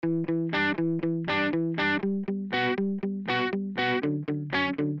Hello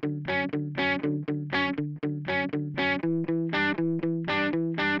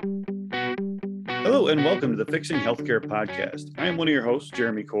and welcome to the Fixing Healthcare podcast. I am one of your hosts,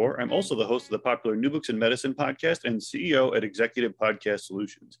 Jeremy Corr. I'm also the host of the popular New Books in Medicine podcast and CEO at Executive Podcast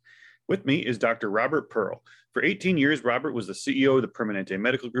Solutions. With me is Dr. Robert Pearl. For 18 years, Robert was the CEO of the Permanente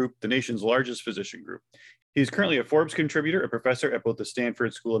Medical Group, the nation's largest physician group. He is currently a Forbes contributor, a professor at both the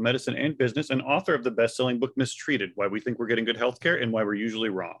Stanford School of Medicine and Business, and author of the best-selling book Mistreated, Why We Think We're Getting Good Healthcare and Why We're Usually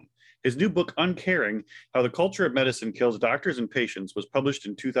Wrong. His new book, Uncaring, How the Culture of Medicine Kills Doctors and Patients, was published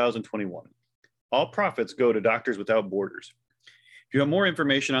in 2021. All profits go to Doctors Without Borders. If you want more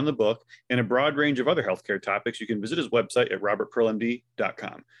information on the book and a broad range of other healthcare topics, you can visit his website at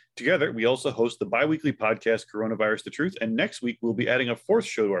robertpearlmd.com. Together, we also host the bi-weekly podcast Coronavirus the Truth, and next week we'll be adding a fourth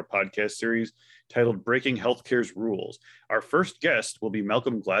show to our podcast series titled Breaking Healthcare's Rules. Our first guest will be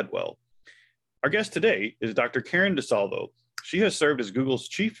Malcolm Gladwell. Our guest today is Dr. Karen DeSalvo. She has served as Google's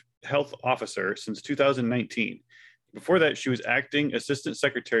Chief Health Officer since 2019. Before that, she was Acting Assistant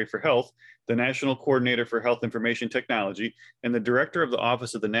Secretary for Health, the National Coordinator for Health Information Technology, and the Director of the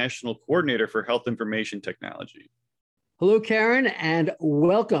Office of the National Coordinator for Health Information Technology. Hello, Karen, and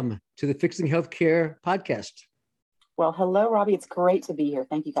welcome to the Fixing Healthcare podcast. Well, hello, Robbie. It's great to be here.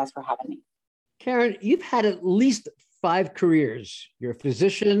 Thank you guys for having me. Karen, you've had at least 5 careers. You're a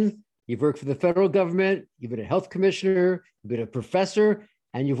physician, you've worked for the federal government, you've been a health commissioner, you've been a professor,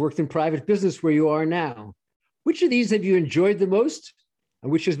 and you've worked in private business where you are now. Which of these have you enjoyed the most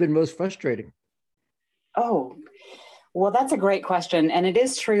and which has been most frustrating? Oh, well, that's a great question. And it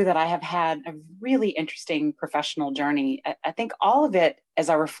is true that I have had a really interesting professional journey. I think all of it, as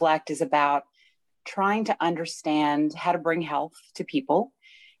I reflect, is about trying to understand how to bring health to people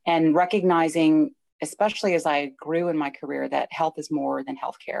and recognizing, especially as I grew in my career, that health is more than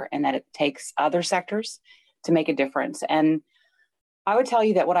healthcare and that it takes other sectors to make a difference. And I would tell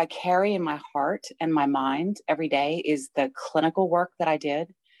you that what I carry in my heart and my mind every day is the clinical work that I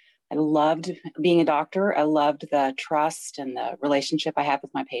did. I loved being a doctor. I loved the trust and the relationship I have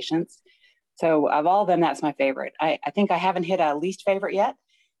with my patients. So of all of them, that's my favorite. I think I haven't hit a least favorite yet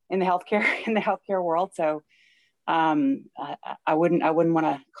in the healthcare world. So I wouldn't want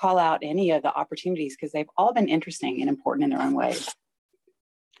to call out any of the opportunities because they've all been interesting and important in their own ways.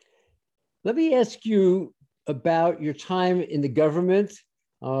 Let me ask you about your time in the government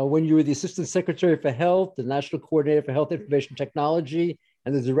when you were the Assistant Secretary for Health, the National Coordinator for Health Information Technology,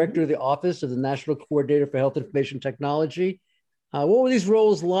 and the Director of the Office of the National Coordinator for Health Information Technology. What were these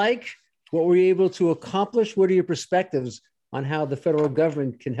roles like? What were you able to accomplish? What are your perspectives on how the federal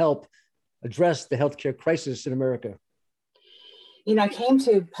government can help address the healthcare crisis in America? You know, I came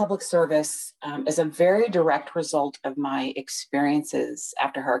to public service as a very direct result of my experiences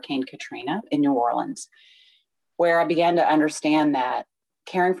after Hurricane Katrina in New Orleans, where I began to understand that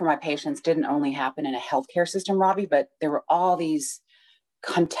caring for my patients didn't only happen in a healthcare system, Robbie, but there were all these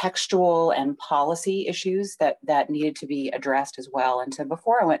contextual and policy issues that needed to be addressed as well. And so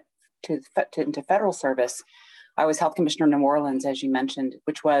before I went into federal service, I was Health Commissioner of New Orleans, as you mentioned,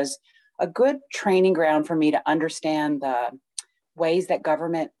 which was a good training ground for me to understand the ways that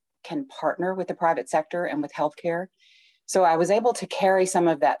government can partner with the private sector and with healthcare. So I was able to carry some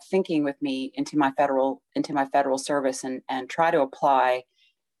of that thinking with me into my federal service and try to apply,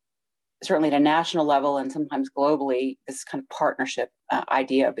 certainly at a national level and sometimes globally, this kind of partnership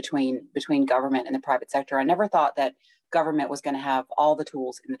idea between government and the private sector. I never thought that government was going to have all the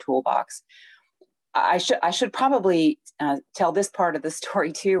tools in the toolbox. I should probably tell this part of the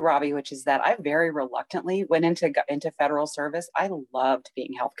story too, Robbie, which is that I very reluctantly went into federal service. I loved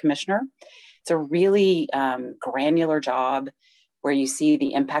being health commissioner. It's a really granular job where you see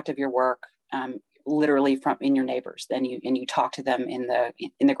the impact of your work literally from in your neighbors. Then you talk to them in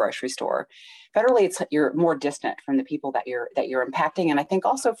the grocery store. Federally, you're more distant from the people that you're impacting. And I think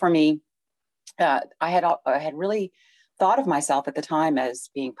also for me, I had really thought of myself at the time as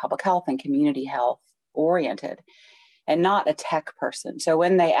being public health and community health oriented and not a tech person. So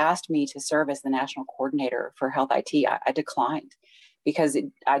when they asked me to serve as the national coordinator for health IT, I declined because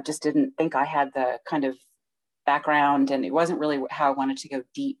I just didn't think I had the kind of background and it wasn't really how I wanted to go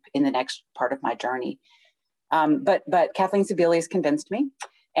deep in the next part of my journey. But Kathleen Sebelius convinced me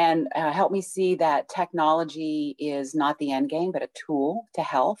and helped me see that technology is not the end game, but a tool to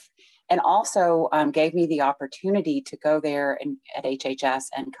health. And also gave me the opportunity to go there at HHS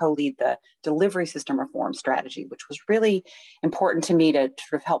and co-lead the delivery system reform strategy, which was really important to me to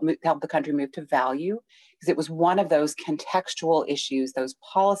sort of help the country move to value, because it was one of those contextual issues, those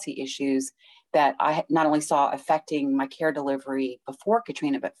policy issues that I not only saw affecting my care delivery before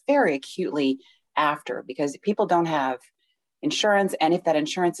Katrina, but very acutely after, because people don't have insurance. And if that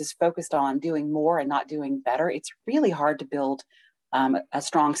insurance is focused on doing more and not doing better, it's really hard to build a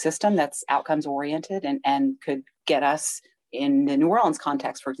strong system that's outcomes oriented and could get us, in the New Orleans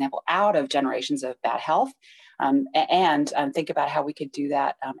context, for example, out of generations of bad health, and think about how we could do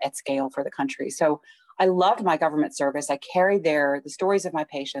that at scale for the country. So I loved my government service. I carried there the stories of my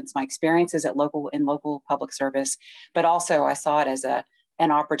patients, my experiences in local public service, but also I saw it as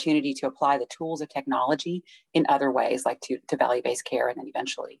an opportunity to apply the tools of technology in other ways, like to value-based care and then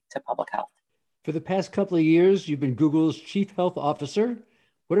eventually to public health. For the past couple of years, you've been Google's Chief Health Officer.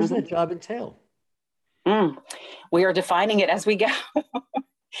 What does that job entail? We are defining it as we go.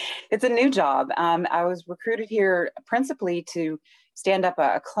 It's a new job. I was recruited here principally to stand up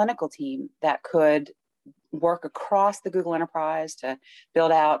a clinical team that could work across the Google enterprise to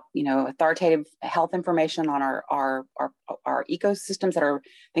build out, authoritative health information on our ecosystems that are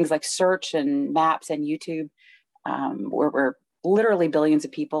things like search and maps and YouTube, where we're literally billions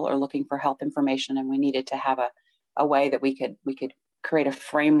of people are looking for health information, and we needed to have a way that we could create a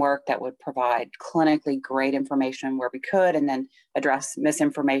framework that would provide clinically great information where we could, and then address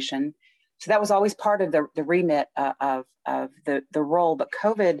misinformation. So that was always part of the remit of the role, but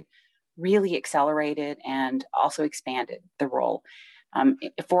COVID really accelerated and also expanded the role.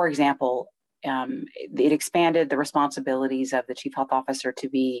 For example, it expanded the responsibilities of the Chief Health Officer to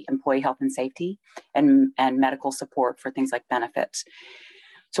be employee health and safety and medical support for things like benefits.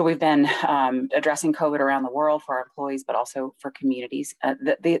 So we've been addressing COVID around the world for our employees, but also for communities.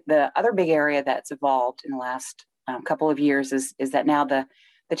 The other big area that's evolved in the last couple of years is that now the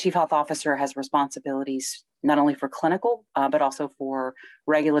Chief Health Officer has responsibilities not only for clinical, but also for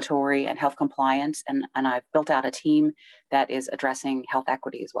regulatory and health compliance. And I've built out a team that is addressing health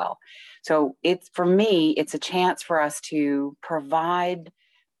equity as well. So for me, it's a chance for us to provide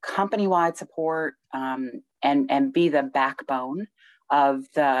company-wide support and be the backbone of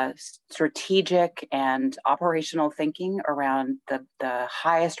the strategic and operational thinking around the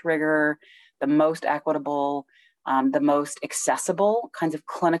highest rigor, the most equitable, the most accessible kinds of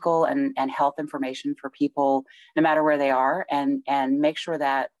clinical and health information for people, no matter where they are, and make sure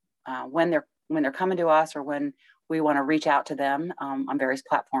that when they're coming to us or when we want to reach out to them on various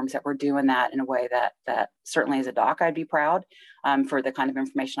platforms, that we're doing that in a way that certainly as a doc, I'd be proud for the kind of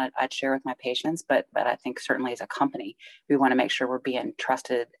information I'd share with my patients, but I think certainly as a company, we want to make sure we're being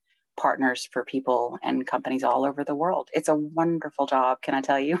trusted partners for people and companies all over the world. It's a wonderful job, can I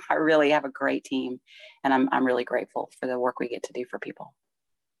tell you? I really have a great team, and I'm really grateful for the work we get to do for people.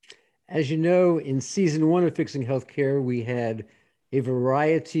 As you know, in season 1 of Fixing Healthcare, we had a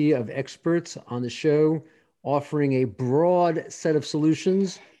variety of experts on the show offering a broad set of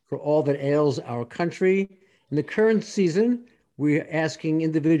solutions for all that ails our country. In the current season, we're asking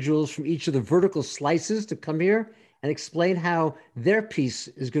individuals from each of the vertical slices to come here and explain how their piece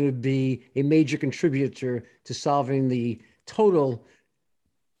is going to be a major contributor to solving the total,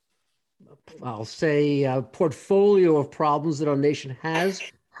 I'll say, portfolio of problems that our nation has.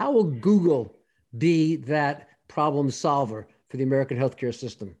 How will Google be that problem solver for the American healthcare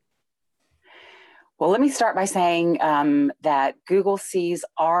system? Well, let me start by saying that Google sees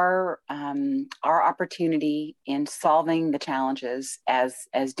our opportunity in solving the challenges as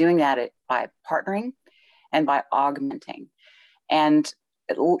doing that by partnering and by augmenting. And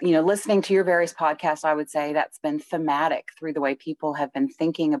listening to your various podcasts, I would say that's been thematic through the way people have been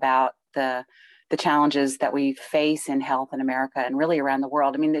thinking about the challenges that we face in health in America and really around the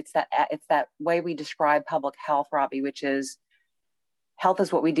world. I mean, it's that way we describe public health, Robbie, which is health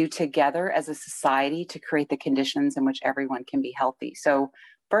is what we do together as a society to create the conditions in which everyone can be healthy. So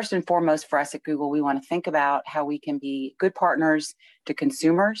first and foremost for us at Google, we want to think about how we can be good partners to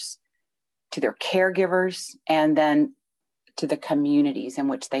consumers, to their caregivers, and then to the communities in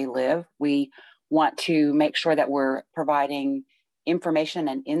which they live. We want to make sure that we're providing information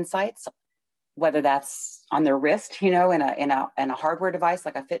and insights, whether that's on their wrist, in a hardware device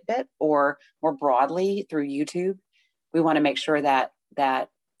like a Fitbit, or more broadly through YouTube. We want to make sure that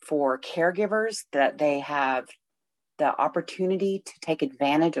for caregivers that they have the opportunity to take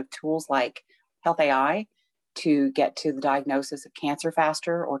advantage of tools like Health AI to get to the diagnosis of cancer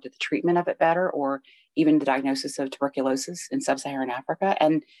faster, or to the treatment of it better, or even the diagnosis of tuberculosis in sub-Saharan Africa.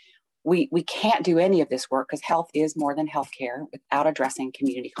 And we can't do any of this work because health is more than healthcare without addressing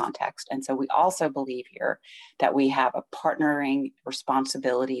community context. And so we also believe here that we have a partnering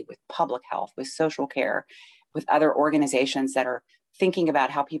responsibility with public health, with social care, with other organizations that are thinking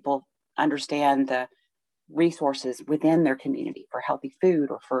about how people understand the resources within their community for healthy food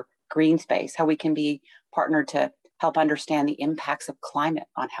or for green space, how we can be partnered to help understand the impacts of climate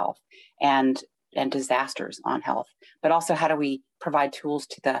on health and disasters on health, but also how do we provide tools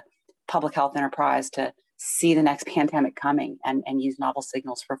to the public health enterprise to see the next pandemic coming and use novel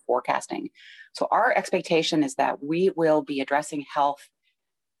signals for forecasting. So our expectation is that we will be addressing health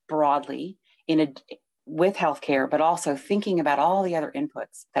broadly with healthcare, but also thinking about all the other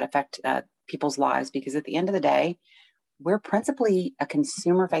inputs that affect people's lives, because at the end of the day, we're principally a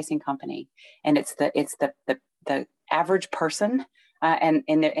consumer-facing company, and it's the average person and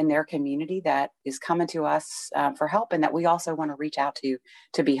in their community that is coming to us for help, and that we also want to reach out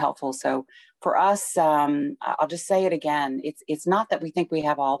to be helpful. So for us, I'll just say it again, it's not that we think we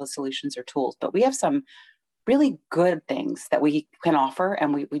have all the solutions or tools, but we have some really good things that we can offer,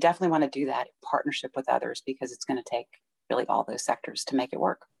 and we definitely want to do that in partnership with others, because it's going to take really all those sectors to make it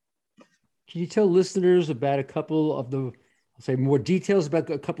work. Can you tell listeners about a couple of I'll say more details about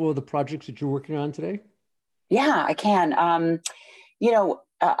a couple of the projects that you're working on today? Yeah, I can. I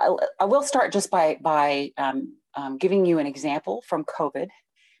will start just by giving you an example from COVID,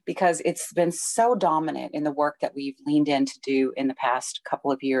 because it's been so dominant in the work that we've leaned in to do in the past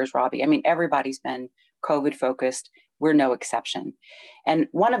couple of years, Robbie. I mean, everybody's been COVID focused. We're no exception. And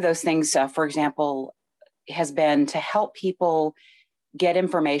one of those things, for example, has been to help people get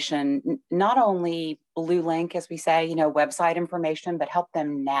information, not only blue link, as we say, website information, but help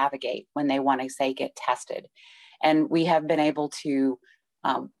them navigate when they want to, say, get tested. And we have been able to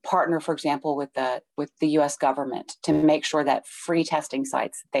partner, for example, with the U.S. government to make sure that free testing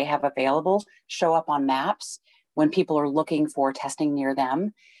sites they have available show up on maps when people are looking for testing near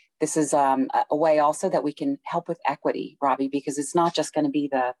them. This is a way also that we can help with equity, Robbie, because it's not just going to be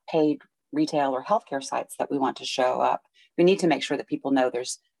the paid retail or healthcare sites that we want to show up. We need to make sure that people know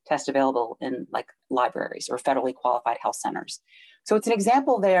there's tests available in like libraries or federally qualified health centers. So it's an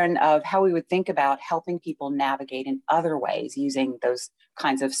example there of how we would think about helping people navigate in other ways using those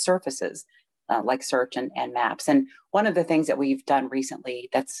kinds of surfaces like search and maps. And one of the things that we've done recently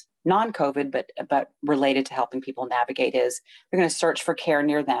that's non-COVID, but related to helping people navigate is they're going to search for care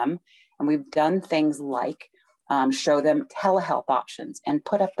near them. And we've done things like show them telehealth options and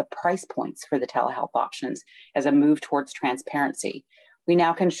put up the price points for the telehealth options as a move towards transparency. We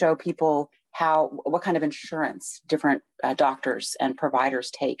now can show people what kind of insurance different doctors and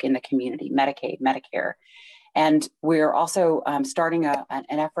providers take in the community, Medicaid, Medicare. And we're also starting an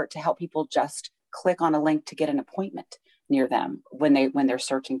effort to help people just click on a link to get an appointment near them when they're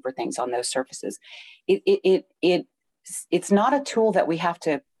searching for things on those surfaces. It's not a tool that we have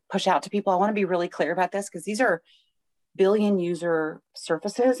to push out to people. I want to be really clear about this, because these are billion user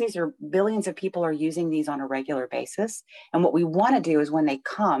surfaces. These are billions of people are using these on a regular basis. And what we want to do is when they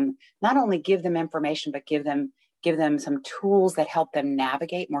come, not only give them information, but give them some tools that help them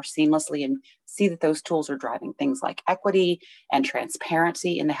navigate more seamlessly and see that those tools are driving things like equity and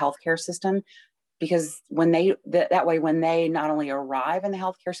transparency in the healthcare system. Because that way, when they not only arrive in the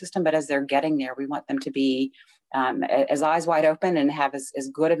healthcare system, but as they're getting there, we want them to be as eyes wide open and have as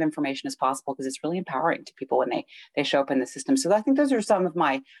good of information as possible, because it's really empowering to people when they show up in the system. So I think those are some of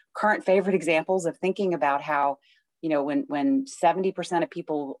my current favorite examples of thinking about how, when 70% of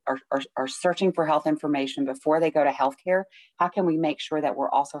people are searching for health information before they go to healthcare, how can we make sure that we're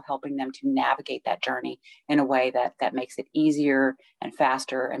also helping them to navigate that journey in a way that makes it easier and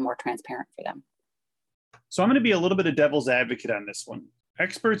faster and more transparent for them? So I'm going to be a little bit of devil's advocate on this one.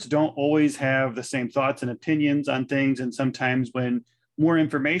 Experts don't always have the same thoughts and opinions on things, and sometimes when more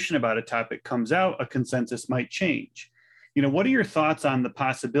information about a topic comes out, a consensus might change. What are your thoughts on the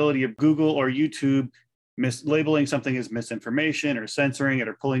possibility of Google or YouTube mislabeling something as misinformation or censoring it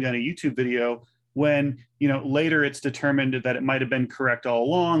or pulling down a YouTube video when, later it's determined that it might have been correct all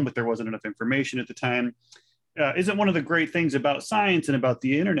along, but there wasn't enough information at the time? Isn't one of the great things about science and about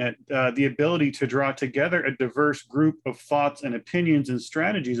the internet the ability to draw together a diverse group of thoughts and opinions and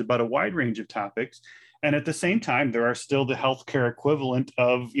strategies about a wide range of topics? And at the same time, there are still the healthcare equivalent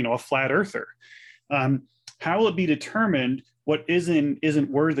of, a flat earther. How will it be determined what isn't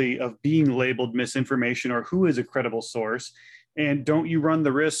worthy of being labeled misinformation, or who is a credible source? And don't you run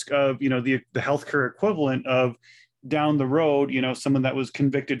the risk of, the healthcare equivalent of down the road, someone that was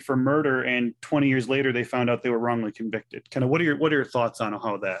convicted for murder and 20 years later they found out they were wrongly convicted? Kind of what are your thoughts on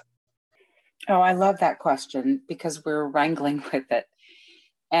how that? Oh, I love that question, because we're wrangling with it.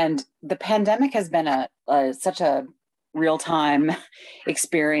 And the pandemic has been such a real-time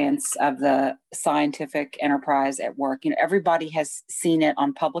experience of the scientific enterprise at work. Everybody has seen it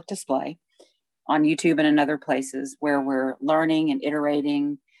on public display on YouTube and in other places where we're learning and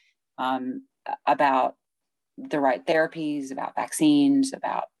iterating about the right therapies, about vaccines,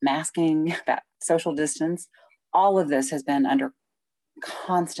 about masking, about social distance. All of this has been under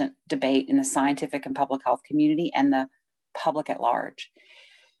constant debate in the scientific and public health community and the public at large.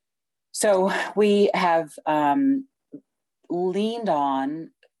 So we have leaned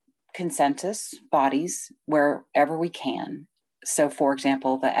on consensus bodies wherever we can. So, for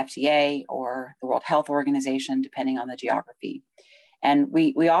example, the FDA or the World Health Organization, depending on the geography. And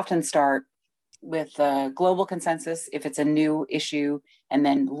we often start with the global consensus if it's a new issue, and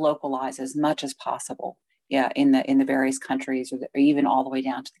then localize as much as possible, in the various countries, or even all the way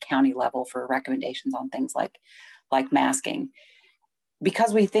down to the county level for recommendations on things like masking.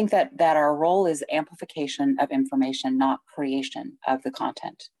 Because we think that our role is amplification of information, not creation of the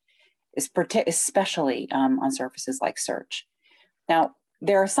content, especially on surfaces like search. Now,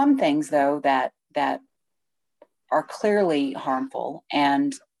 there are some things, though, that are clearly harmful,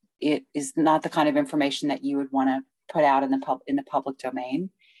 and it is not the kind of information that you would want to put out in the public domain.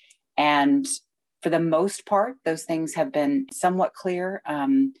 And for the most part, those things have been somewhat clear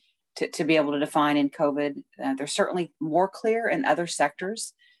to be able to define in COVID. They're certainly more clear in other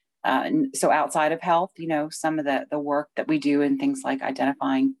sectors. So outside of health, some of the work that we do in things like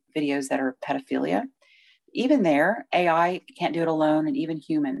identifying videos that are pedophilia, even there, AI can't do it alone. And even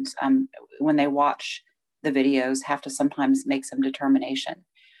humans, when they watch the videos, have to sometimes make some determination.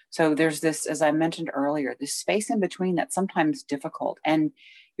 So there's this, as I mentioned earlier, this space in between that's sometimes difficult. And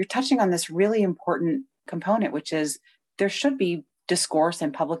you're touching on this really important component, which is there should be discourse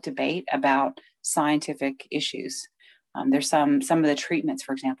and public debate about scientific issues. There's some of the treatments,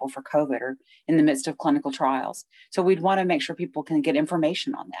 for example, for COVID are in the midst of clinical trials. So we'd want to make sure people can get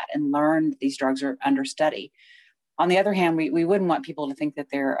information on that and learn that these drugs are under study. On the other hand, we wouldn't want people to think that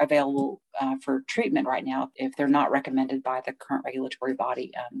they're available for treatment right now if they're not recommended by the current regulatory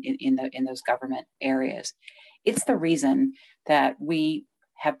body in those government areas. It's the reason that we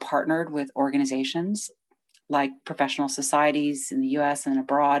have partnered with organizations like professional societies in the US and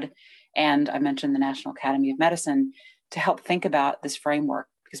abroad, and I mentioned the National Academy of Medicine, to help think about this framework,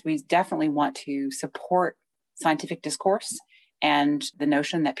 because we definitely want to support scientific discourse and the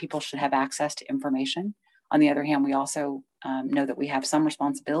notion that people should have access to information. On the other hand, we also know that we have some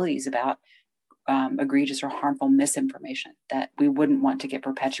responsibilities about egregious or harmful misinformation that we wouldn't want to get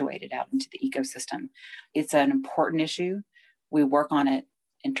perpetuated out into the ecosystem. It's an important issue. We work on it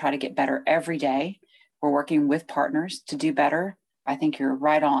and try to get better every day. We're working with partners to do better. I think you're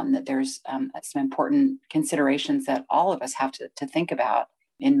right on that there's some important considerations that all of us have to think about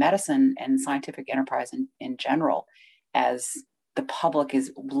in medicine and scientific enterprise in general, as the public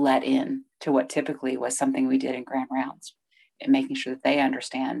is let in to what typically was something we did in grand rounds, and making sure that they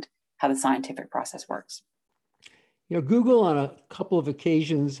understand how the scientific process works. Google on a couple of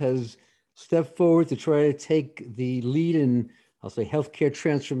occasions has stepped forward to try to take the lead in, I'll say, healthcare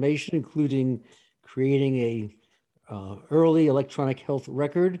transformation, including creating a early electronic health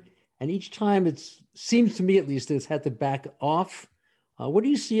record. And each time it seems to me, at least, it's had to back off. What do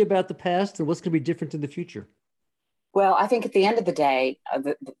you see about the past, and what's going to be different in the future? Well, I think at the end of the day,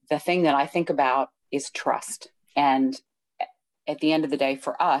 the thing that I think about is trust. And at the end of the day,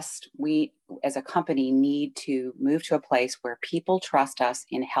 for us, we as a company need to move to a place where people trust us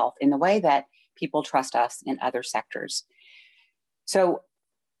in health in the way that people trust us in other sectors. So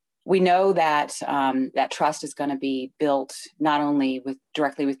we know that that trust is going to be built not only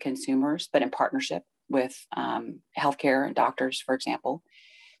directly with consumers, but in partnership with healthcare and doctors, for example.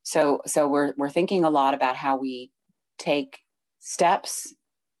 So we're thinking a lot about how we take steps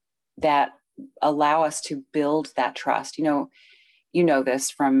that allow us to build that trust. You know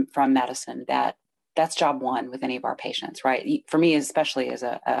this from medicine, that's job one with any of our patients, right? For me, especially as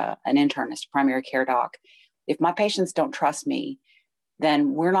an internist, primary care doc, if my patients don't trust me,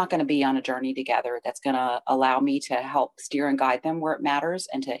 then we're not going to be on a journey together that's going to allow me to help steer and guide them where it matters,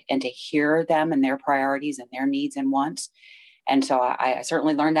 and to hear them and their priorities and their needs and wants. And so I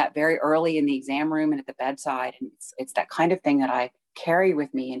certainly learned that very early in the exam room and at the bedside. And it's that kind of thing that I carry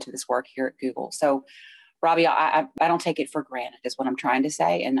with me into this work here at Google. So, Robbie, I don't take it for granted is what I'm trying to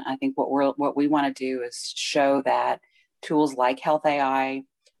say. And I think what we want to do is show that tools like Health AI,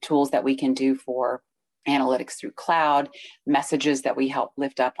 tools that we can do for analytics through cloud, messages that we help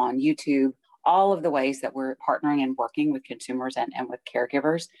lift up on YouTube, all of the ways that we're partnering and working with consumers and with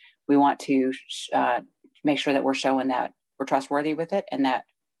caregivers, we want to make sure that we're showing that we're trustworthy with it, and that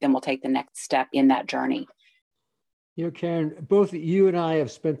then we'll take the next step in that journey. Karen, both you and I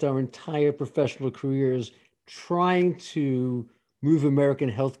have spent our entire professional careers trying to move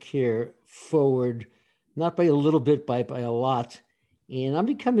American healthcare forward, not by a little bit, by a lot. And I'm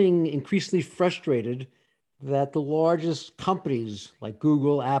becoming increasingly frustrated that the largest companies like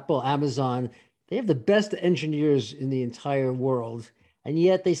Google, Apple, Amazon, they have the best engineers in the entire world. And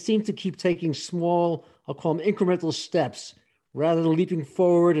yet they seem to keep taking small, I'll call them incremental steps, rather than leaping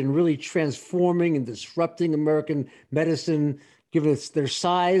forward and really transforming and disrupting American medicine, given their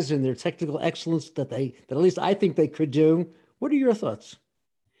size and their technical excellence that at least I think they could do. What are your thoughts?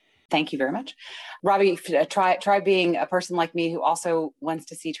 Thank you very much. Robbie, try being a person like me who also wants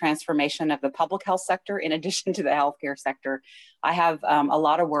to see transformation of the public health sector in addition to the healthcare sector. I have a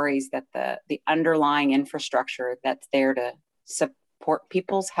lot of worries that the underlying infrastructure that's there to support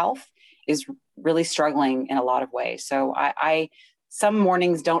people's health is really struggling in a lot of ways. So I some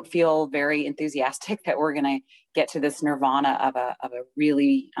mornings don't feel very enthusiastic that we're going to get to this nirvana of a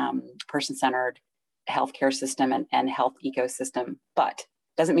really person-centered healthcare system and health ecosystem, but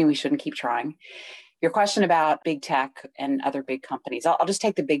doesn't mean we shouldn't keep trying. Your question about big tech and other big companies, I'll just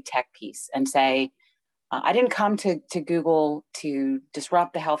take the big tech piece and say, I didn't come to Google to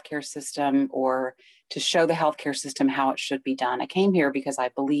disrupt the healthcare system or to show the healthcare system how it should be done. I came here because I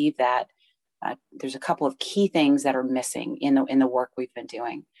believe that there's a couple of key things that are missing in the work we've been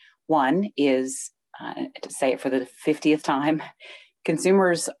doing. One is, to say it for the 50th time,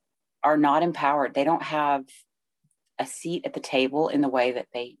 consumers are not empowered. They don't have a seat at the table in the way that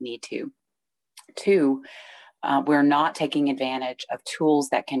they need to. Two, we're not taking advantage of tools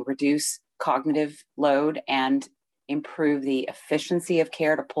that can reduce cognitive load and improve the efficiency of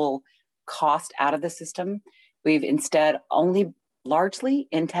care to pull cost out of the system. We've instead only largely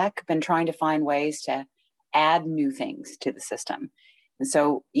in tech been trying to find ways to add new things to the system. And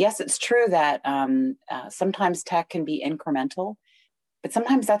so, yes, it's true that sometimes tech can be incremental, but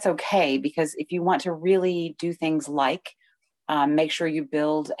sometimes that's okay, because if you want to really do things like make sure you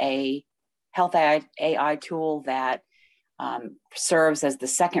build a health AI tool that serves as the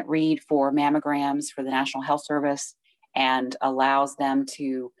second read for mammograms for the National Health Service and allows them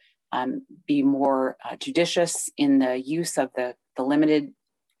to be more judicious in the use of the limited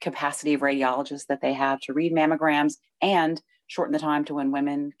capacity of radiologists that they have to read mammograms and shorten the time to when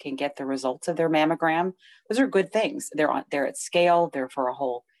women can get the results of their mammogram. Those are good things. They're at scale. They're for a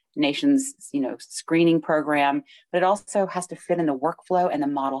whole nation's screening program, but it also has to fit in the workflow, and the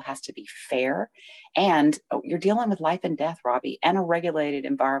model has to be fair. And you're dealing with life and death, Robbie, and a regulated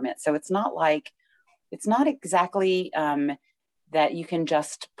environment. So it's not exactly that you can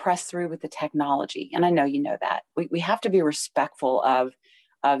just press through with the technology. And I know you know that. We have to be respectful of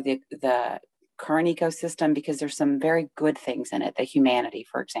the current ecosystem, because there's some very good things in it, the humanity,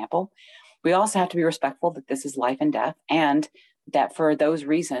 for example. We also have to be respectful that this is life and death, and that for those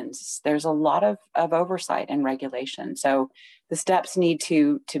reasons, there's a lot of oversight and regulation. So the steps need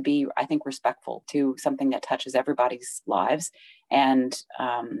to be, I think, respectful to something that touches everybody's lives and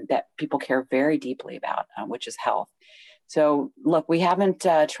that people care very deeply about, which is health. So look, we haven't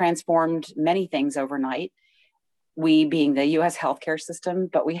transformed many things overnight, we being the US healthcare system,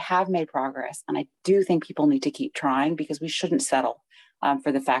 but we have made progress. And I do think people need to keep trying, because we shouldn't settle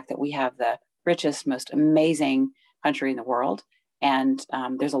for the fact that we have the richest, most amazing country in the world. And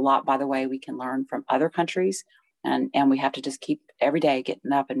there's a lot, by the way, we can learn from other countries. And we have to just keep every day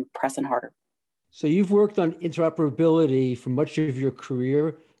getting up and pressing harder. So you've worked on interoperability for much of your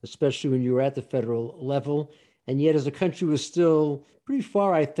career, especially when you were at the federal level. And yet as a country, we're still pretty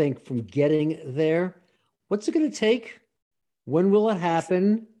far, I think, from getting there. What's it going to take? When will it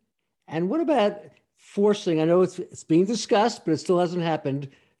happen? And what about forcing? I know it's being discussed, but it still hasn't happened.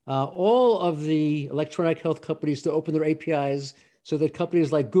 All of the electronic health companies to open their APIs so that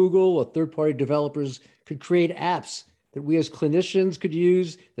companies like Google or third-party developers could create apps that we as clinicians could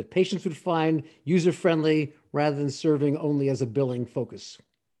use, that patients would find user-friendly rather than serving only as a billing focus.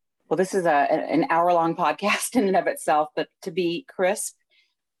 Well, this is an hour-long podcast in and of itself, but to be crisp,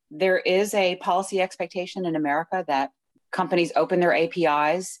 there is a policy expectation in America that companies open their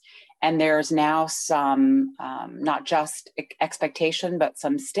APIs, and there's now some, not just expectation, but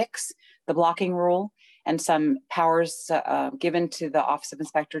some sticks, the blocking rule, and some powers given to the Office of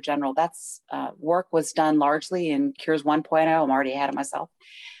Inspector General. That's work was done largely in Cures 1.0. I'm already ahead of myself.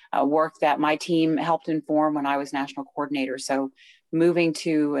 Work that my team helped inform when I was national coordinator. So moving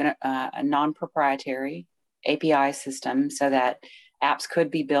to a non-proprietary API system so that apps could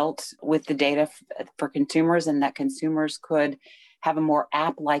be built with the data for consumers, and that consumers could have a more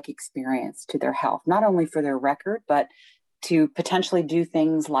app-like experience to their health, not only for their record, but to potentially do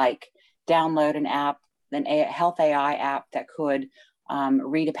things like download an app, a health AI app that could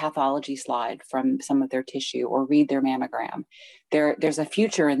read a pathology slide from some of their tissue or read their mammogram. There's a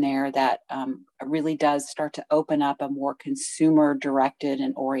future in there that really does start to open up a more consumer-directed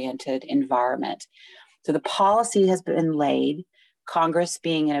and oriented environment. So the policy has been laid, Congress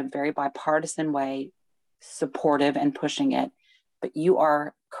being in a very bipartisan way supportive and pushing it. But you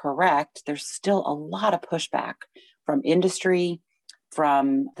are correct. There's still a lot of pushback from industry,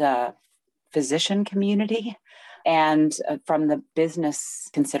 from the physician community, and from the business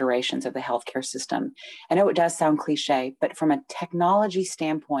considerations of the healthcare system. I know it does sound cliche, but from a technology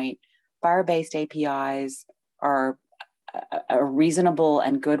standpoint, FHIR-based APIs are a reasonable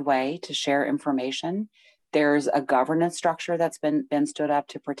and good way to share information. There's a governance structure that's been stood up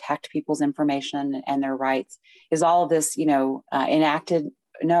to protect people's information and their rights. Is all of this, enacted?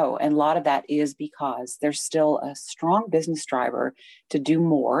 No, and a lot of that is because there's still a strong business driver to do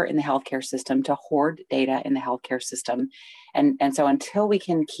more in the healthcare system, to hoard data in the healthcare system. And so until we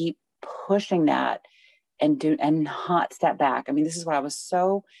can keep pushing that and not step back. I mean, this is what I was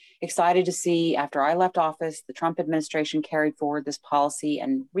so excited to see after I left office. The Trump administration carried forward this policy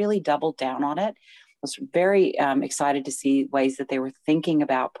and really doubled down on it. I was very excited to see ways that they were thinking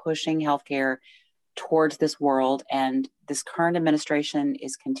about pushing healthcare towards this world. And this current administration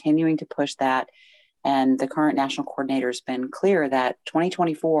is continuing to push that. And the current national coordinator has been clear that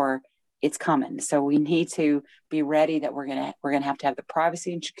 2024, it's coming. So we need to be ready that we're gonna have to have the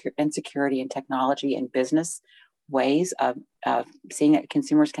privacy and security and technology and business ways of seeing that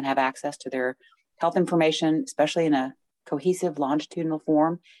consumers can have access to their health information, especially in a cohesive longitudinal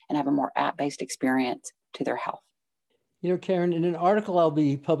form, and have a more app-based experience to their health. Karen, in an article I'll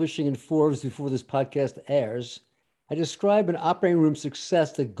be publishing in Forbes before this podcast airs, I describe an operating room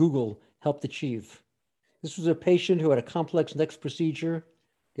success that Google helped achieve. This was a patient who had a complex neck procedure.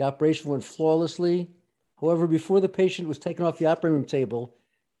 The operation went flawlessly. However, before the patient was taken off the operating room table,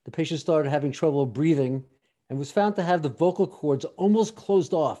 the patient started having trouble breathing and was found to have the vocal cords almost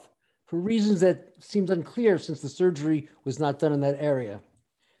closed off for reasons that seemed unclear since the surgery was not done in that area.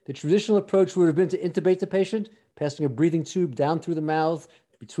 The traditional approach would have been to intubate the patient, passing a breathing tube down through the mouth,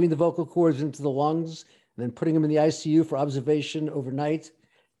 between the vocal cords into the lungs, and then putting him in the ICU for observation overnight.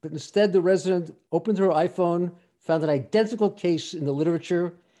 But instead, the resident opened her iPhone, found an identical case in the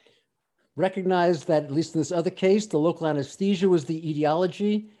literature, recognized that, at least in this other case, the local anesthesia was the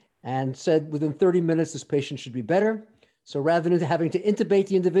etiology, and said within 30 minutes, this patient should be better. So rather than having to intubate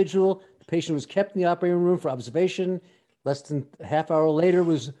the individual, the patient was kept in the operating room for observation. Less than a half hour later,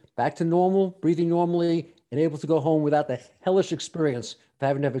 was back to normal, breathing normally, and able to go home without the hellish experience of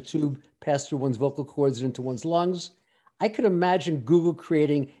having to have a tube pass through one's vocal cords and into one's lungs. I could imagine Google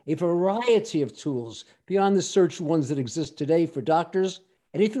creating a variety of tools beyond the search ones that exist today for doctors.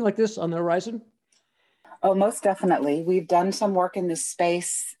 Anything like this on the horizon? Oh, most definitely. We've done some work in this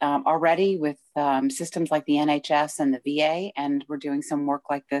space already with systems like the NHS and the VA, and we're doing some work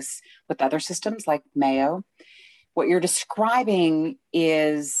like this with other systems like Mayo. What you're describing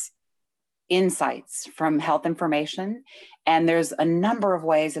is insights from health information, and there's a number of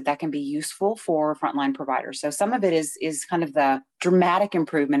ways that can be useful for frontline providers. So some of it is kind of the dramatic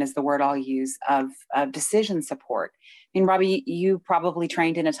improvement, is the word I'll use, of decision support. I mean, Robbie, you probably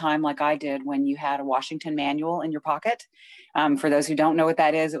trained in a time like I did when you had a Washington manual in your pocket. For those who don't know what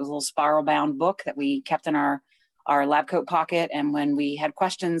that is, it was a little spiral bound book that we kept in our lab coat pocket. And when we had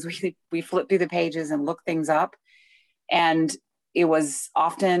questions, we flipped through the pages and looked things up. And it was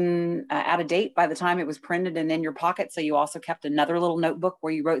often out of date by the time it was printed and in your pocket. So you also kept another little notebook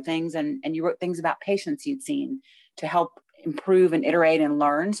where you wrote things, and you wrote things about patients you'd seen to help improve and iterate and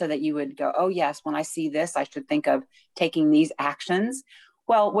learn, so that you would go, oh yes, when I see this, I should think of taking these actions.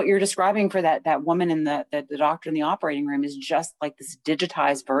 Well, what you're describing for that woman in the doctor in the operating room is just like this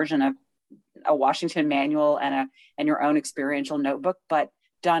digitized version of a Washington manual and your own experiential notebook, but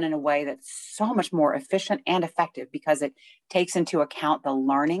done in a way that's so much more efficient and effective, because it takes into account the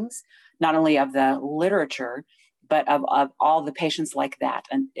learnings, not only of the literature, but of all the patients like that,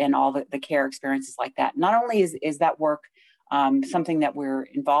 and all the care experiences like that. Not only is that work something that we're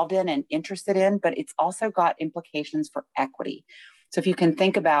involved in and interested in, but it's also got implications for equity. So if you can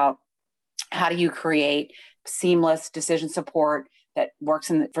think about how do you create seamless decision support that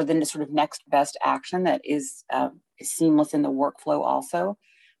works for the sort of next best action that is seamless in the workflow also,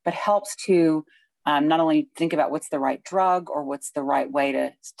 but helps to not only think about what's the right drug or what's the right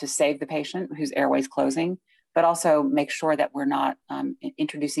way to save the patient whose airway's closing, but also make sure that we're not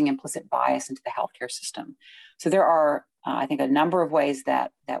introducing implicit bias into the healthcare system. So there are, I think, a number of ways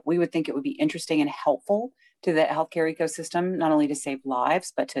that we would think it would be interesting and helpful to the healthcare ecosystem, not only to save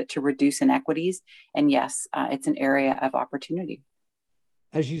lives, but to reduce inequities. And yes, it's an area of opportunity.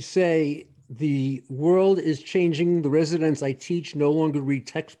 As you say, the world is changing. The residents I teach no longer read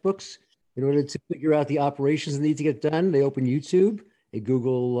textbooks. In order to figure out the operations that need to get done, they open YouTube, a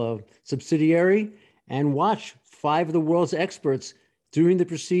Google subsidiary, and watch 5 of the world's experts doing the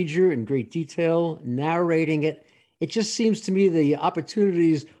procedure in great detail, narrating it. It just seems to me the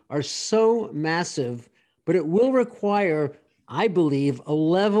opportunities are so massive, but it will require, I believe, a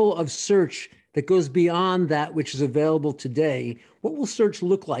level of search that goes beyond that which is available today. What will search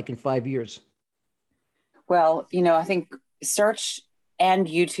look like in 5 years? Well, I think search and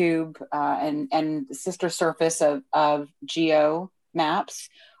YouTube and the sister surface of geo maps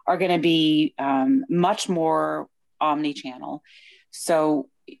are going to be much more omni-channel. So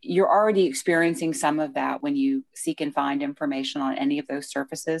you're already experiencing some of that when you seek and find information on any of those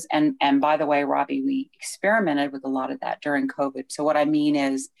surfaces. And by the way, Robbie, we experimented with a lot of that during COVID. So what I mean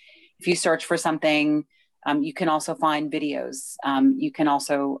is, if you search for something, you can also find videos. You can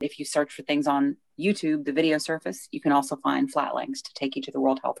also, if you search for things on YouTube, the video surface, you can also find flat links to take you to the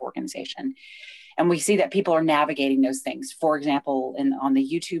World Health Organization. And we see that people are navigating those things. For example, on the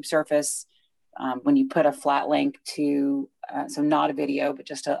YouTube surface, when you put a flat link to, so not a video, but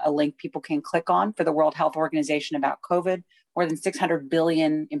just a link people can click on for the World Health Organization about COVID, more than 600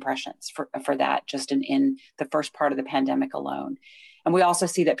 billion impressions for that just in the first part of the pandemic alone. And we also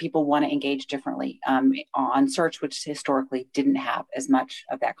see that people want to engage differently on search, which historically didn't have as much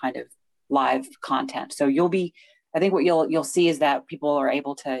of that kind of live content. So I think what you'll see is that people are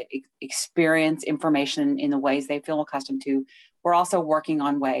able to experience information in the ways they feel accustomed to. We're also working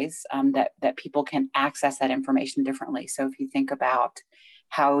on ways that people can access that information differently. So if you think about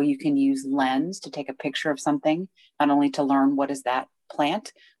how you can use Lens to take a picture of something, not only to learn what is that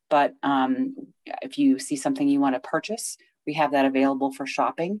plant, but if you see something you want to purchase, we have that available for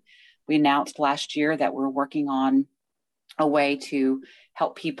shopping. We announced last year that we're working on a way to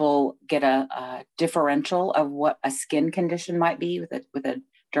help people get a differential of what a skin condition might be with a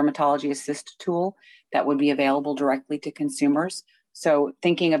dermatology assist tool that would be available directly to consumers. So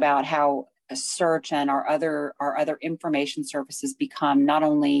thinking about how a search and our other information services become not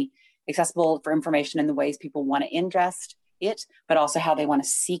only accessible for information in the ways people want to ingest it, but also how they want to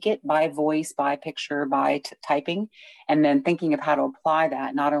seek it by voice, by picture, by typing, and then thinking of how to apply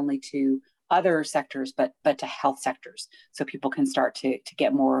that not only to other sectors, but to health sectors, so people can start to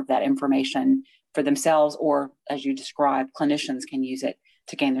get more of that information for themselves, or as you described, clinicians can use it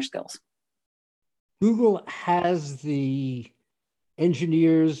to gain their skills. Google has the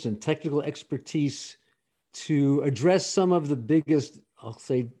engineers and technical expertise to address some of the biggest, I'll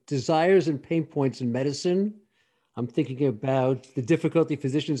say, desires and pain points in medicine. I'm thinking about the difficulty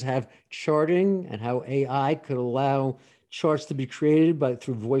physicians have charting and how AI could allow charts to be created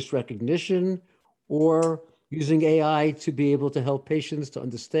through voice recognition, or using AI to be able to help patients to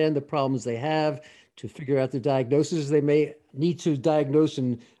understand the problems they have, to figure out the diagnosis they may need to diagnose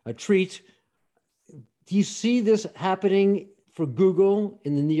and treat. Do you see this happening for Google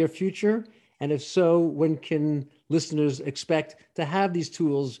in the near future? And if so, when can listeners expect to have these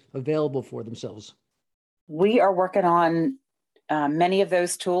tools available for themselves? We are working on many of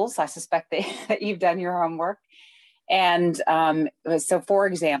those tools. I suspect that you've done your homework. And so, for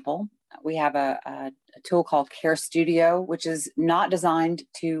example, we have a tool called Care Studio, which is not designed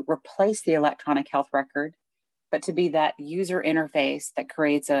to replace the electronic health record, but to be that user interface that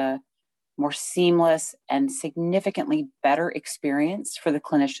creates a more seamless and significantly better experience for the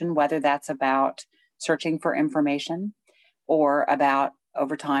clinician, whether that's about searching for information or about,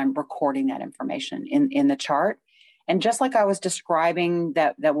 over time, recording that information in the chart. And just like I was describing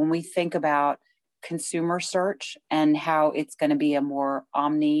that when we think about consumer search and how it's going to be a more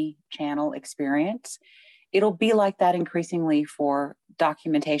omni-channel experience, it'll be like that increasingly for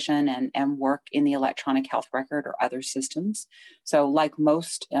documentation and work in the electronic health record or other systems. So like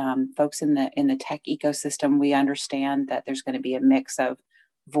most folks in the tech ecosystem, we understand that there's going to be a mix of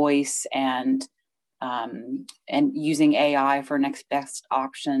voice and using AI for next best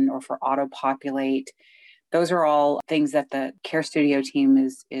option or for auto-populate. Those are all things that the Care Studio team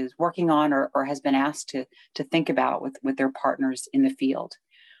is working on or has been asked to think about with their partners in the field.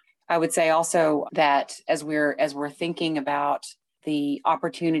 I would say also that as we're thinking about the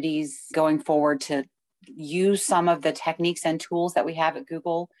opportunities going forward to use some of the techniques and tools that we have at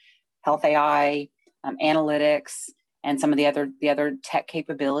Google, Health AI, analytics, and some of the other tech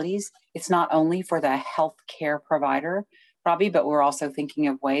capabilities, it's not only for the healthcare provider, Robbie, but we're also thinking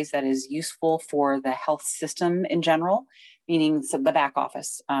of ways that is useful for the health system in general, meaning the back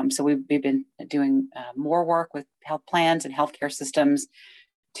office. So we've been doing more work with health plans and healthcare systems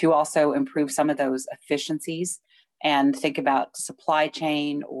to also improve some of those efficiencies and think about supply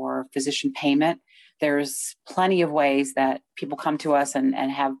chain or physician payment. There's plenty of ways that people come to us and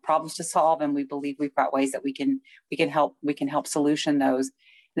have problems to solve, and we believe we've got ways that we can help solution those.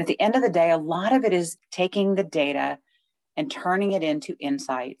 And at the end of the day, a lot of it is taking the data and turning it into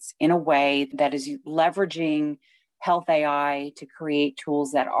insights in a way that is leveraging health AI to create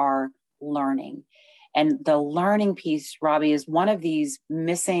tools that are learning. And the learning piece, Robbie, is one of these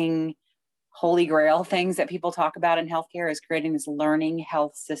missing holy grail things that people talk about in healthcare, is creating this learning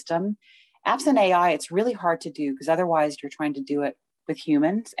health system. Absent AI, it's really hard to do, because otherwise you're trying to do it with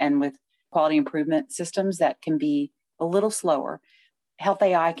humans and with quality improvement systems that can be a little slower. Health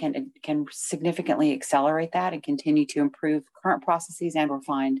AI can significantly accelerate that and continue to improve current processes and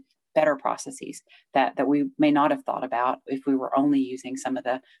refine better processes that we may not have thought about if we were only using some of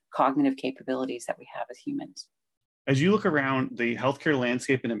the cognitive capabilities that we have as humans. As you look around the healthcare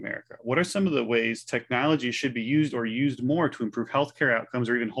landscape in America, what are some of the ways technology should be used or used more to improve healthcare outcomes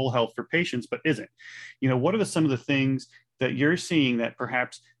or even whole health for patients, but isn't? What are some of the things that you're seeing that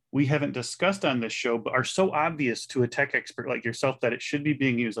perhaps we haven't discussed on this show, but are so obvious to a tech expert like yourself that it should be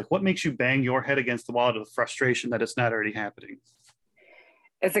being used? Like, what makes you bang your head against the wall out of frustration that it's not already happening?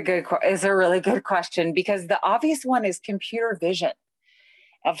 It's a really good question, because the obvious one is computer vision.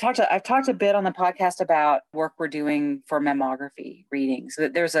 I've talked a bit on the podcast about work we're doing for mammography readings. So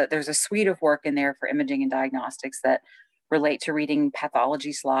there's a suite of work in there for imaging and diagnostics that relate to reading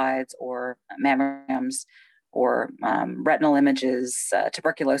pathology slides or mammograms or retinal images,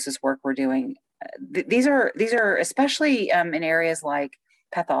 tuberculosis work we're doing. These are especially in areas like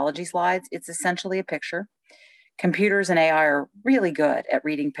pathology slides. It's essentially a picture. Computers and AI are really good at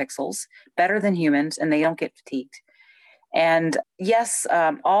reading pixels, better than humans, and they don't get fatigued. And yes,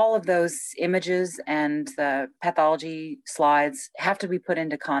 all of those images and the pathology slides have to be put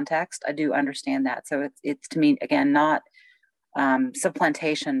into context. I do understand that. So it's to me, again, not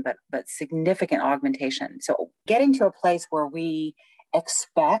supplantation, but significant augmentation. So getting to a place where we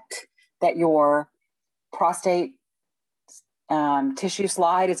expect that your prostate tissue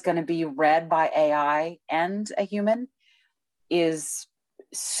slide is going to be read by AI and a human is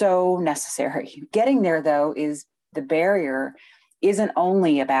so necessary. Getting there, though, is the barrier isn't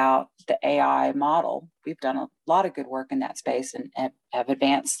only about the AI model. We've done a lot of good work in that space and have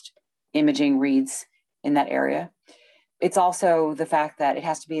advanced imaging reads in that area. It's also the fact that it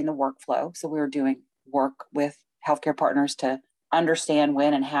has to be in the workflow. So we're doing work with healthcare partners to understand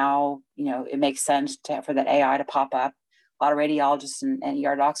when and how, it makes sense for that AI to pop up. A lot of radiologists and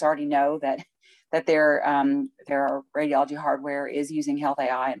ER docs already know that their radiology hardware is using health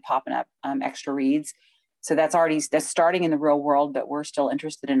AI and popping up extra reads. So that's starting in the real world, but we're still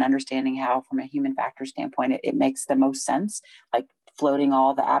interested in understanding how, from a human factor standpoint, it makes the most sense, like floating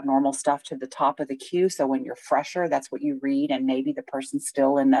all the abnormal stuff to the top of the queue. So when you're fresher, that's what you read, and maybe the person's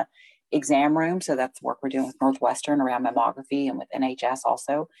still in the exam room. So that's work we're doing with Northwestern around mammography and with NHS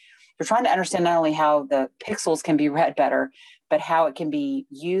also. We're trying to understand not only how the pixels can be read better, but how it can be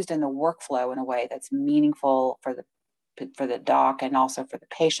used in the workflow in a way that's meaningful for the doc and also for the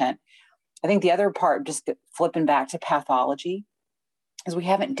patient. I think the other part, just flipping back to pathology, is we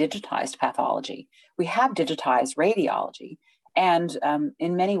haven't digitized pathology. We have digitized radiology. And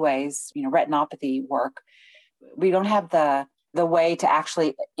in many ways, retinopathy work, we don't have the way to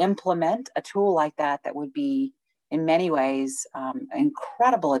actually implement a tool like that would be, in many ways,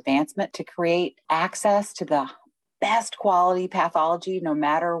 incredible advancement to create access to the best quality pathology, no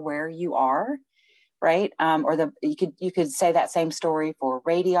matter where you are. Right? You could say that same story for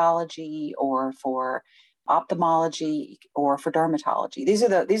radiology or for ophthalmology or for dermatology. These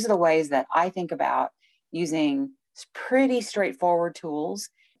are the ways that I think about using pretty straightforward tools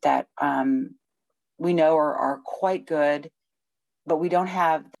that we know are quite good, but we don't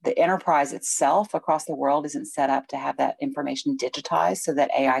have the enterprise itself across the world isn't set up to have that information digitized so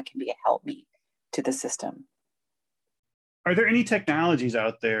that AI can be a helpmeet to the system. Are there any technologies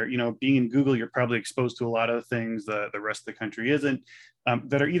out there, being in Google, you're probably exposed to a lot of things the rest of the country isn't,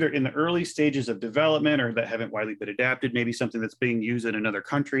 that are either in the early stages of development or that haven't widely been adapted, maybe something that's being used in another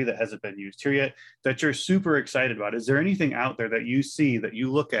country that hasn't been used here yet, that you're super excited about? Is there anything out there that you see, that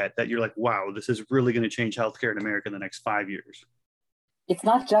you look at, that you're like, wow, this is really going to change healthcare in America in the next 5 years? It's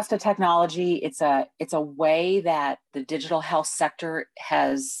not just a technology. It's a way that the digital health sector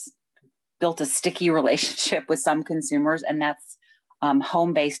has built a sticky relationship with some consumers, and that's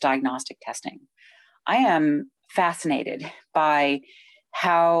home-based diagnostic testing. I am fascinated by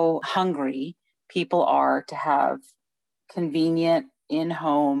how hungry people are to have convenient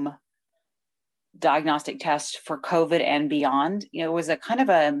in-home diagnostic tests for COVID and beyond. It was a kind of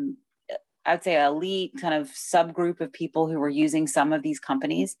I'd say elite kind of subgroup of people who were using some of these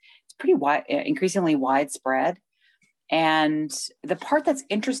companies. It's pretty increasingly widespread. And the part that's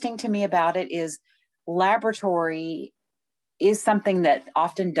interesting to me about it is laboratory is something that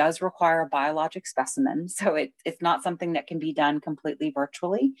often does require a biologic specimen. So it's not something that can be done completely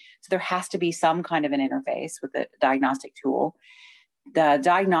virtually. So there has to be some kind of an interface with the diagnostic tool. The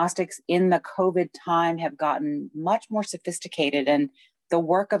diagnostics in the COVID time have gotten much more sophisticated, and the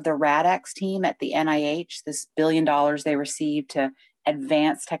work of the RADx team at the NIH, this $1 billion they received to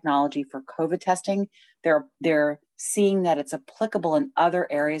advance technology for COVID testing, they're seeing that it's applicable in other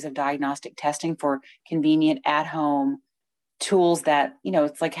areas of diagnostic testing for convenient at-home tools that,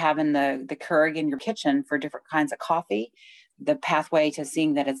 it's like having the Keurig in your kitchen for different kinds of coffee, the pathway to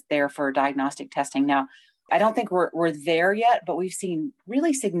seeing that it's there for diagnostic testing. Now, I don't think we're there yet, but we've seen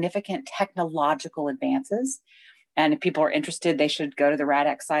really significant technological advances. And if people are interested, they should go to the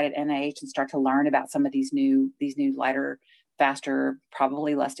RADx site at NIH and start to learn about some of these new lighter, faster,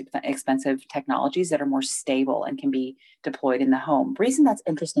 probably less expensive technologies that are more stable and can be deployed in the home. The reason that's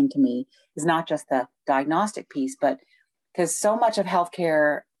interesting to me is not just the diagnostic piece, but because so much of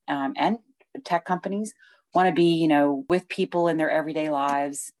healthcare and tech companies want to be, with people in their everyday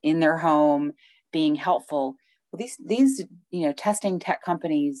lives, in their home, being helpful. Well, these testing tech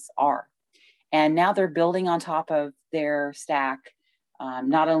companies are. And now they're building on top of their stack,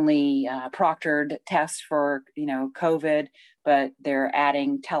 not only proctored tests for COVID, but they're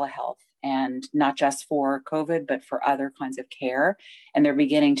adding telehealth, and not just for COVID, but for other kinds of care. And they're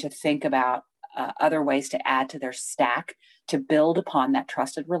beginning to think about other ways to add to their stack to build upon that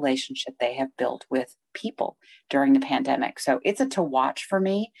trusted relationship they have built with people during the pandemic. So it's a to watch for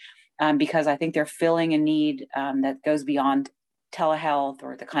me, because I think they're filling a need that goes beyond telehealth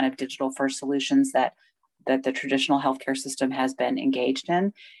or the kind of digital first solutions that the traditional healthcare system has been engaged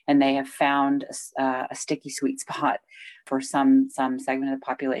in. And they have found a sticky sweet spot for some segment of the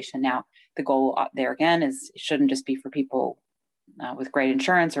population. Now, the goal there again is it shouldn't just be for people with great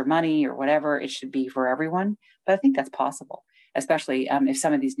insurance or money or whatever. It should be for everyone. But I think that's possible, especially if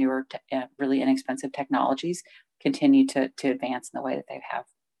some of these newer, really inexpensive technologies continue to advance in the way that they have.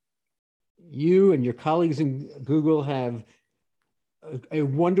 You and your colleagues in Google have a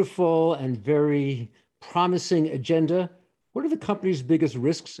wonderful and very promising agenda. What are the company's biggest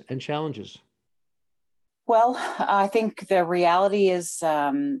risks and challenges? Well, I think the reality is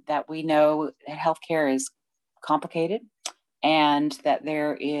that we know that healthcare is complicated, and that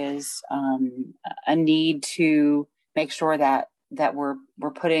there is a need to make sure that we're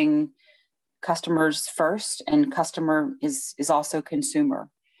putting customers first, and customer is also consumer.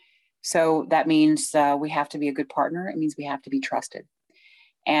 So that means we have to be a good partner. It means we have to be trusted.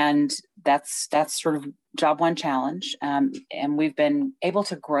 And that's sort of job one challenge. And we've been able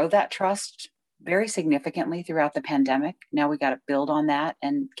to grow that trust very significantly throughout the pandemic. Now we got to build on that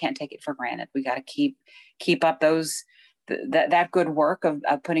and can't take it for granted. We got to keep up that good work of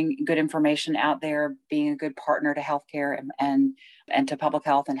putting good information out there, being a good partner to healthcare and to public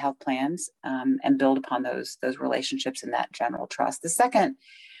health and health plans, and build upon those relationships and that general trust. The second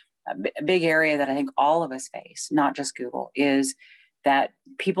big area that I think all of us face, not just Google, is that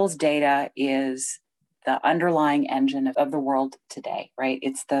people's data is the underlying engine of the world today, right?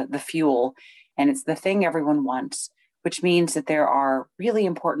 It's the fuel, and it's the thing everyone wants, which means that there are really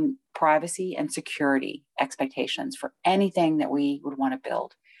important privacy and security expectations for anything that we would want to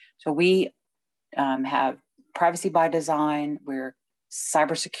build. So we have privacy by design, we're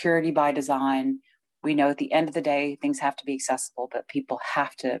cybersecurity by design. We know at the end of the day, things have to be accessible, but people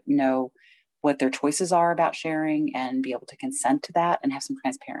have to know what their choices are about sharing and be able to consent to that and have some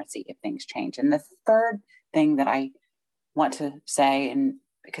transparency if things change. And the third thing that I want to say, and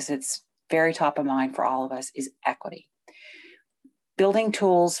because it's very top of mind for all of us, is equity. Building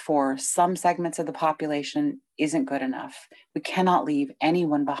tools for some segments of the population isn't good enough. We cannot leave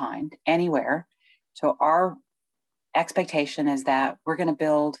anyone behind anywhere. So our expectation is that we're going to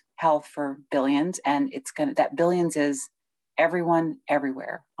build health for billions, and that billions is everyone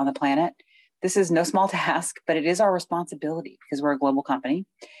everywhere on the planet. This is no small task, but it is our responsibility because we're a global company,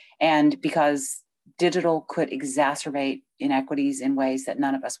 and because digital could exacerbate inequities in ways that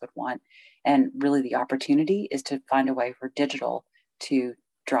none of us would want. And really the opportunity is to find a way for digital to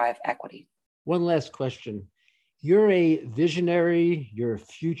drive equity. One last question. You're a visionary, you're a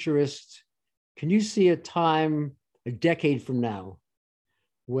futurist. Can you see a time, a decade from now,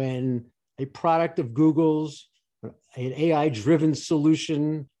 when a product of Google's, an AI-driven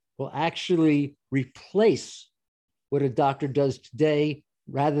solution, will actually replace what a doctor does today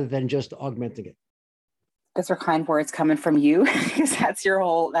rather than just augmenting it? Those are kind words coming from you, because that's your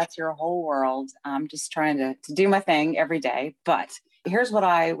whole world. I'm just trying to do my thing every day. But here's what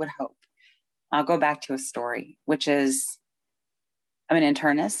I would hope. I'll go back to a story, which is, I'm an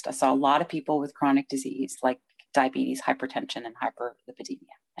internist. I saw a lot of people with chronic disease, like diabetes, hypertension, and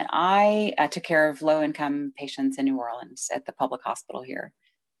hyperlipidemia. And I took care of low-income patients in New Orleans at the public hospital here.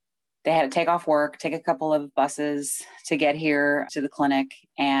 They had to take off work, take a couple of buses to get here to the clinic,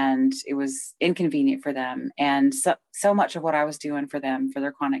 and it was inconvenient for them. And so much of what I was doing for them for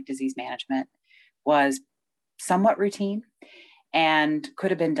their chronic disease management was somewhat routine and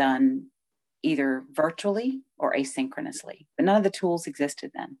could have been done either virtually or asynchronously, but none of the tools existed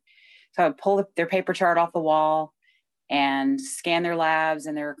then. So I would pull their paper chart off the wall and scan their labs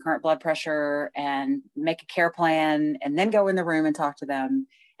and their current blood pressure and make a care plan, and then go in the room and talk to them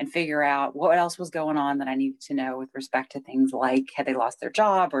and figure out what else was going on that I needed to know with respect to things like, had they lost their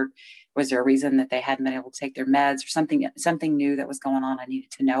job, or was there a reason that they hadn't been able to take their meds, or something new that was going on I needed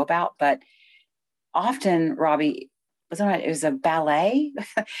to know about. But often, Robbie, it was a ballet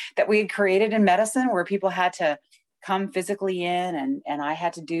that we had created in medicine where people had to come physically in, and I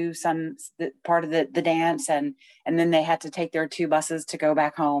had to do some part of the dance, and then they had to take their 2 buses to go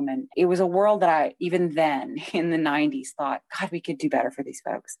back home. And it was a world that I, even then in the 90s, thought, God, we could do better for these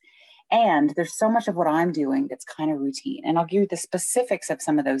folks. And there's so much of what I'm doing that's kind of routine. And I'll give you the specifics of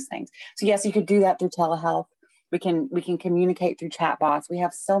some of those things. So yes, you could do that through telehealth. We can communicate through chatbots. We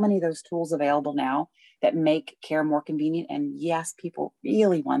have so many of those tools available now that make care more convenient. And yes, people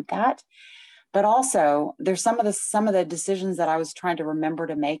really want that. But also, there's some of the decisions that I was trying to remember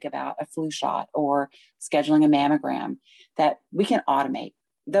to make about a flu shot or scheduling a mammogram that we can automate.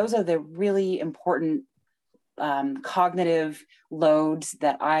 Those are the really important cognitive loads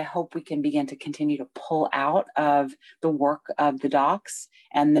that I hope we can begin to continue to pull out of the work of the docs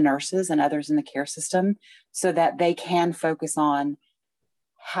and the nurses and others in the care system, so that they can focus on,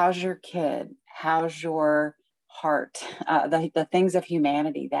 how's your kid, how's your heart, the things of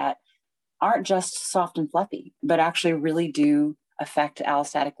humanity that aren't just soft and fluffy, but actually really do affect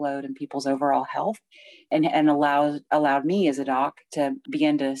allostatic load and people's overall health, and allowed me as a doc to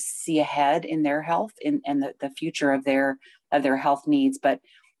begin to see ahead in their health and the future of their health needs. But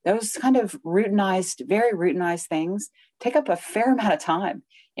those kind of very routinized things take up a fair amount of time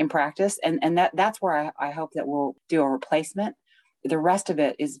in practice. And that's where I hope that we'll do a replacement. The rest of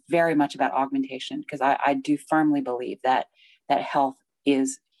it is very much about augmentation, because I do firmly believe that health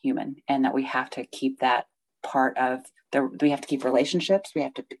is human, and that we have to keep that part of we have to keep relationships, we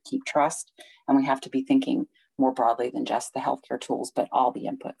have to keep trust, and we have to be thinking more broadly than just the healthcare tools, but all the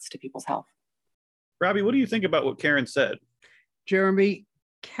inputs to people's health. Robbie, what do you think about what Karen said? Jeremy,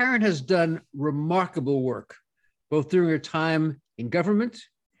 Karen has done remarkable work, both during her time in government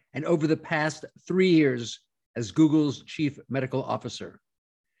and over the past 3 years as Google's chief medical officer.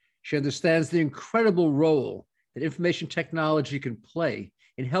 She understands the incredible role that information technology can play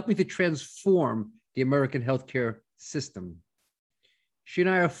in helping to transform the American healthcare system. She and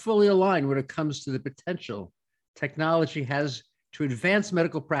I are fully aligned when it comes to the potential technology has to advance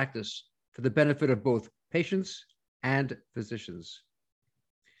medical practice for the benefit of both patients and physicians.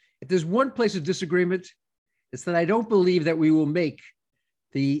 If there's one place of disagreement, it's that I don't believe that we will make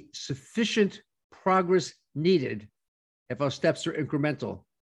the sufficient progress needed if our steps are incremental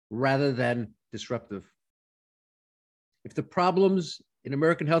rather than disruptive. If the problems in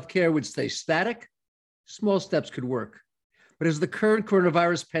American healthcare would stay static, small steps could work. But as the current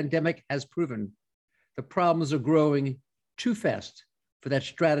coronavirus pandemic has proven, the problems are growing too fast for that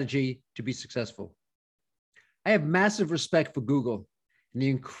strategy to be successful. I have massive respect for Google and the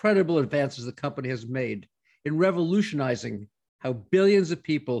incredible advances the company has made in revolutionizing how billions of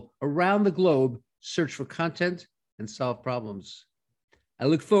people around the globe search for content and solve problems. I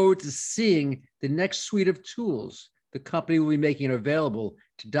look forward to seeing the next suite of tools the company will be making available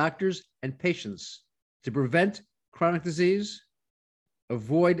to doctors and patients to prevent chronic disease,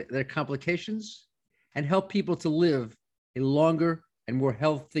 avoid their complications, and help people to live a longer and more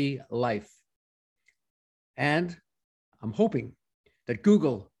healthy life. And I'm hoping that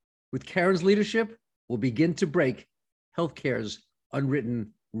Google, with Karen's leadership, will begin to break healthcare's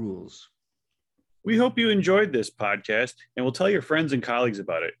unwritten rules. We hope you enjoyed this podcast, and we'll tell your friends and colleagues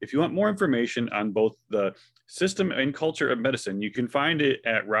about it. If you want more information on both the system and culture of medicine, you can find it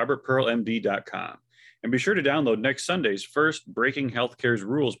at robertpearlmd.com. And be sure to download next Sunday's first Breaking Healthcare's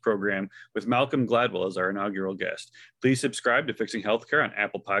Rules program with Malcolm Gladwell as our inaugural guest. Please subscribe to Fixing Healthcare on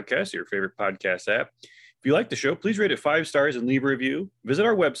Apple Podcasts, your favorite podcast app. If you like the show, please rate it 5 stars and leave a review. Visit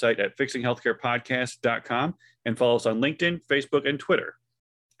our website at fixinghealthcarepodcast.com and follow us on LinkedIn, Facebook, and Twitter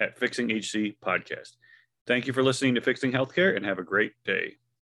at Fixing HC Podcast. Thank you for listening to Fixing Healthcare, and have a great day.